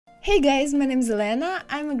Hey guys, my name is Elena,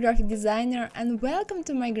 I'm a graphic designer and welcome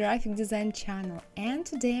to my graphic design channel. And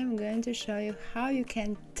today I'm going to show you how you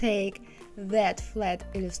can take that flat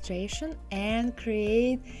illustration and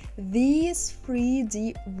create this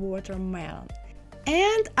 3D watermelon.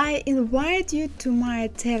 And I invite you to my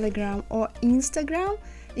Telegram or Instagram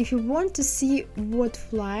if you want to see what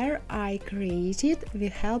flyer I created with the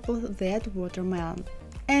help of that watermelon.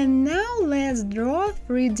 And now let's draw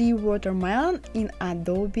 3D watermelon in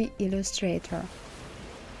Adobe Illustrator.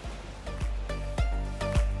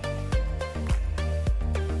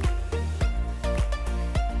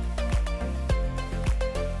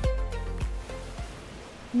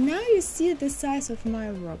 Now you see the size of my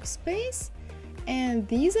workspace, and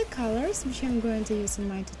these are colors which I'm going to use in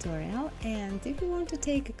my tutorial. And if you want to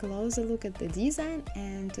take a closer look at the design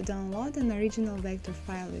and to download an original vector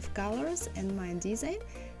file with colors and my design,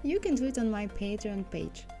 you can do it on my Patreon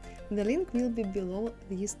page. The link will be below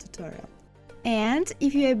this tutorial. And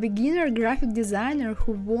if you're a beginner graphic designer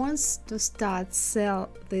who wants to start sell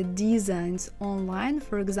the designs online,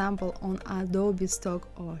 for example on Adobe Stock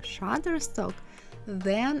or Shutterstock,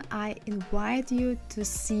 then I invite you to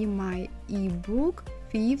see my ebook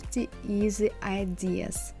 50 Easy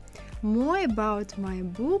Ideas. More about my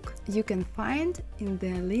book you can find in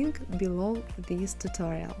the link below this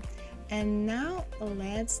tutorial. And now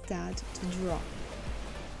let's start to draw.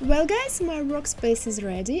 Well guys, my workspace is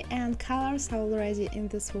ready and colors are already in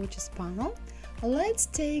the swatches panel. Let's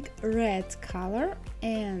take red color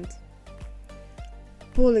and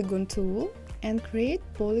polygon tool and create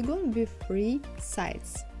polygon with 3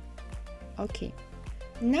 sides. Okay,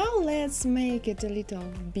 now let's make it a little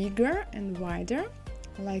bigger and wider,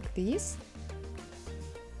 like this.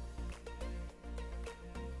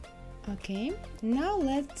 Okay, now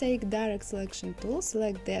let's take direct selection tool,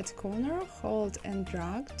 select that corner, hold and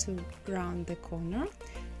drag to round the corner.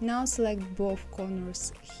 Now select both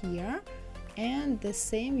corners here, and the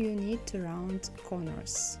same you need to round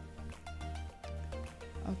corners.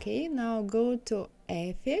 Okay, now go to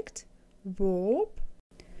Effect, Warp,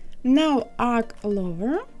 now Arc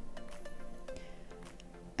Lower,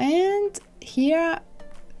 and here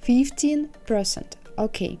 15%.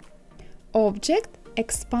 Okay, Object,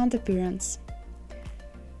 Expand Appearance.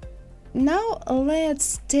 Now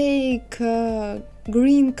let's take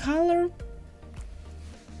green color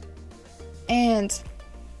and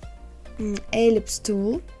ellipse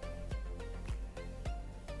tool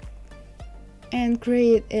and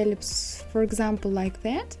create ellipse, for example, like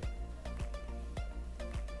that.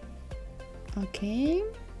 Okay,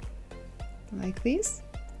 like this.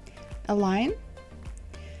 Align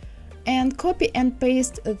and copy and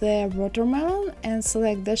paste the watermelon and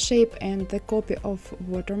select the shape and the copy of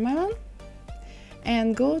watermelon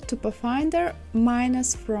and go to Pathfinder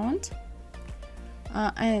minus front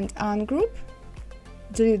and ungroup,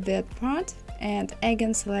 delete that part and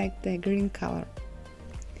again select the green color.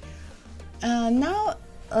 Now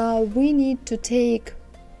we need to take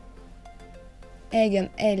again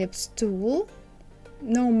ellipse tool,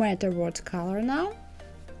 no matter what color now,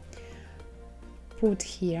 put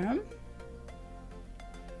here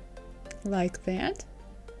like that.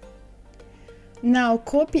 Now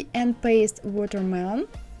copy and paste watermelon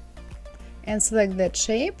and select that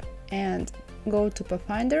shape and go to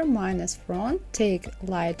Pathfinder minus front, take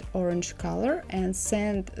light orange color and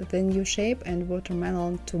send the new shape and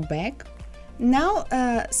watermelon to back. Now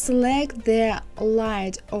select the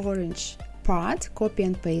light orange part, copy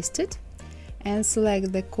and paste it, and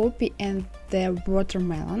select the copy and the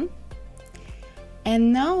watermelon.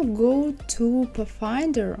 And now go to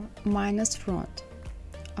Pathfinder minus front.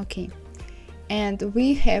 Okay, and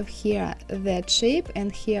we have here that shape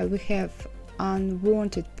and here we have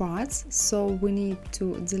unwanted parts, so we need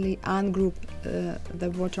to ungroup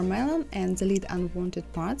the watermelon and delete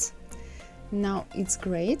unwanted parts. Now it's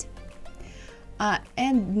great.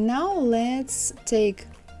 And now let's take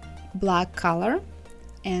black color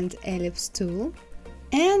and ellipse tool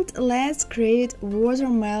and let's create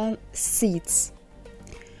watermelon seeds.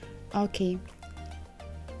 Okay,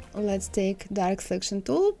 let's take direct selection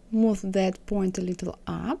tool, move that point a little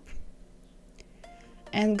up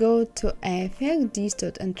and go to Effect,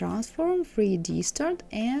 Distort and Transform, Free Distort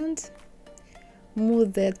and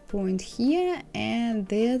move that point here and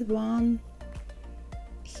that one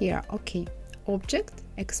here. Okay, Object,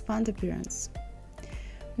 Expand Appearance.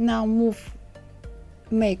 Now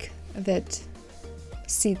make that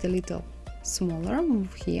seed a little smaller,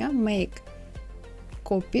 move here, make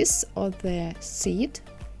copies of the seed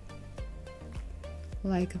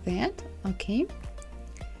like that. Okay,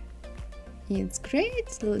 it's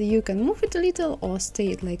great. You can move it a little or stay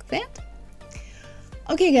it like that.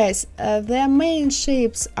 Okay guys, the main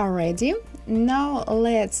shapes are ready. Now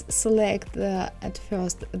let's select at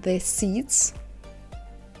first the seeds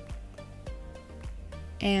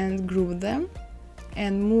and group them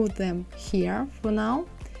and move them here for now.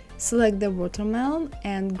 Select the watermelon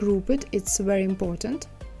and group it, it's very important.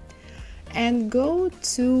 And go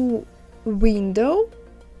to Window,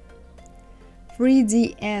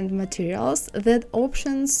 3D and Materials. That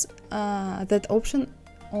option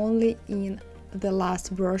only in the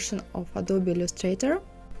last version of Adobe Illustrator.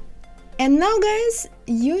 And now guys,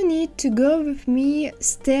 you need to go with me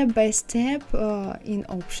step by step in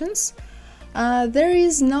options. There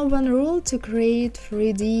is no one rule to create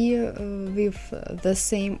 3D with the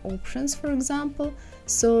same options, for example,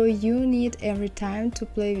 so you need every time to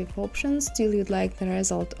play with options till you like the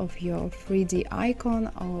result of your 3D icon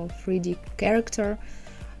or 3D character.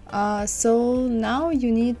 So now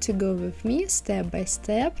you need to go with me step by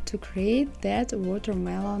step to create that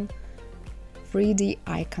watermelon 3D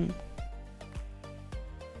icon.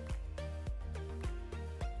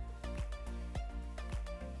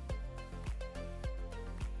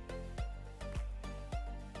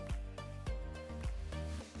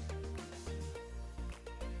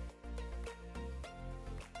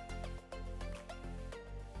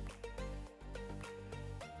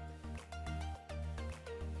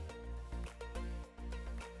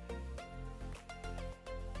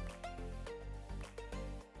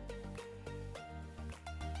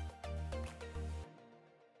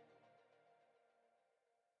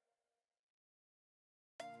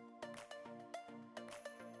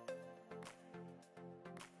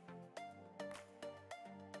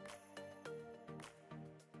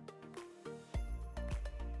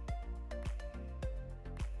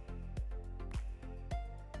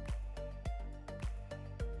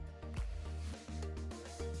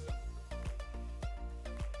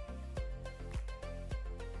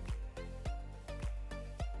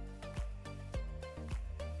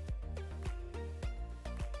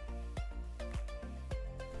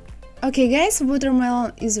 Okay guys,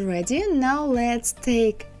 watermelon is ready. Now let's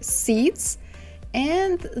take seeds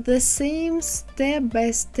and the same step by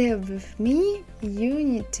step with me. You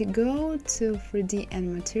need to go to 3D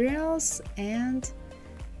and Materials and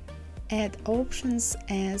add options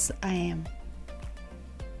as I am.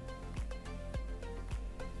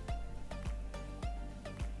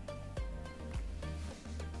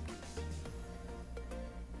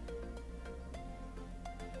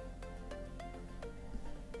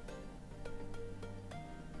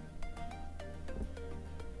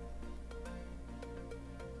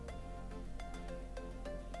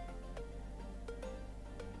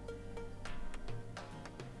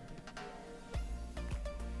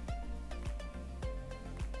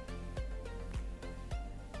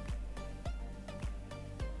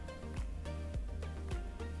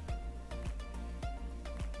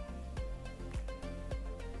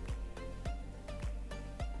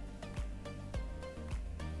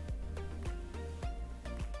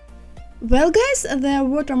 Well guys, the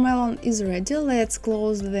watermelon is ready. Let's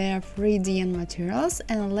close the 3D and Materials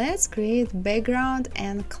and let's create background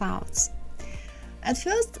and clouds. At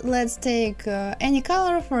first let's take any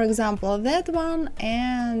color, for example that one,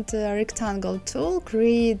 and rectangle tool,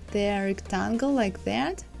 create the rectangle like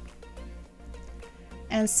that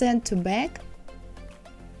and send to back.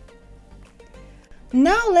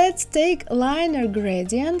 Now let's take liner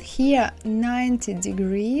gradient, here 90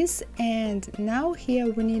 degrees, and now here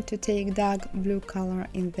we need to take dark blue color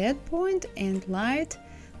in that point and light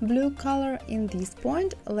blue color in this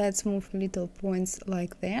point. Let's move little points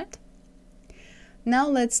like that. Now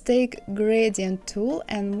let's take gradient tool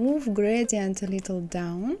and move gradient a little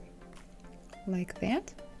down like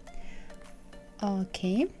that.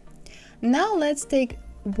 Okay, now let's take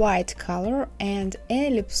white color and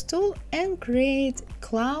ellipse tool and create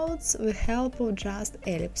clouds with help of just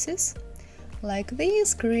ellipses like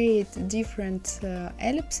this. Create different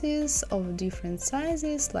ellipses of different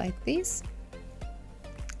sizes like this.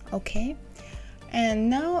 Okay, and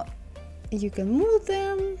now you can move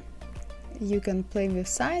them, you can play with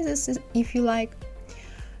sizes if you like.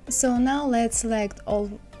 So now let's select all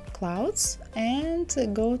clouds and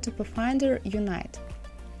go to Pathfinder Unite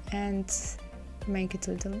and make it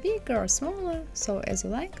a little bigger or smaller, so as you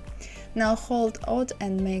like. Now hold Alt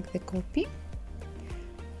and make the copy.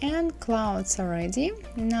 And clouds are ready.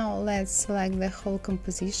 Now let's select the whole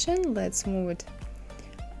composition. Let's move it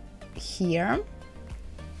here.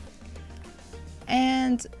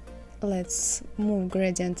 And let's move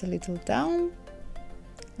gradient a little down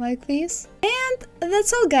like this. And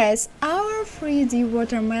that's all guys, our 3D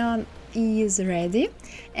watermelon is ready,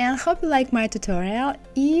 and hope you like my tutorial.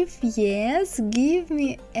 If yes, give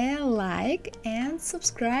me a like and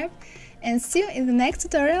subscribe, and see you in the next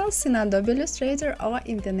tutorials in Adobe Illustrator or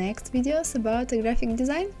in the next videos about graphic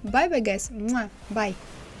design. Bye bye guys. Mwah. Bye.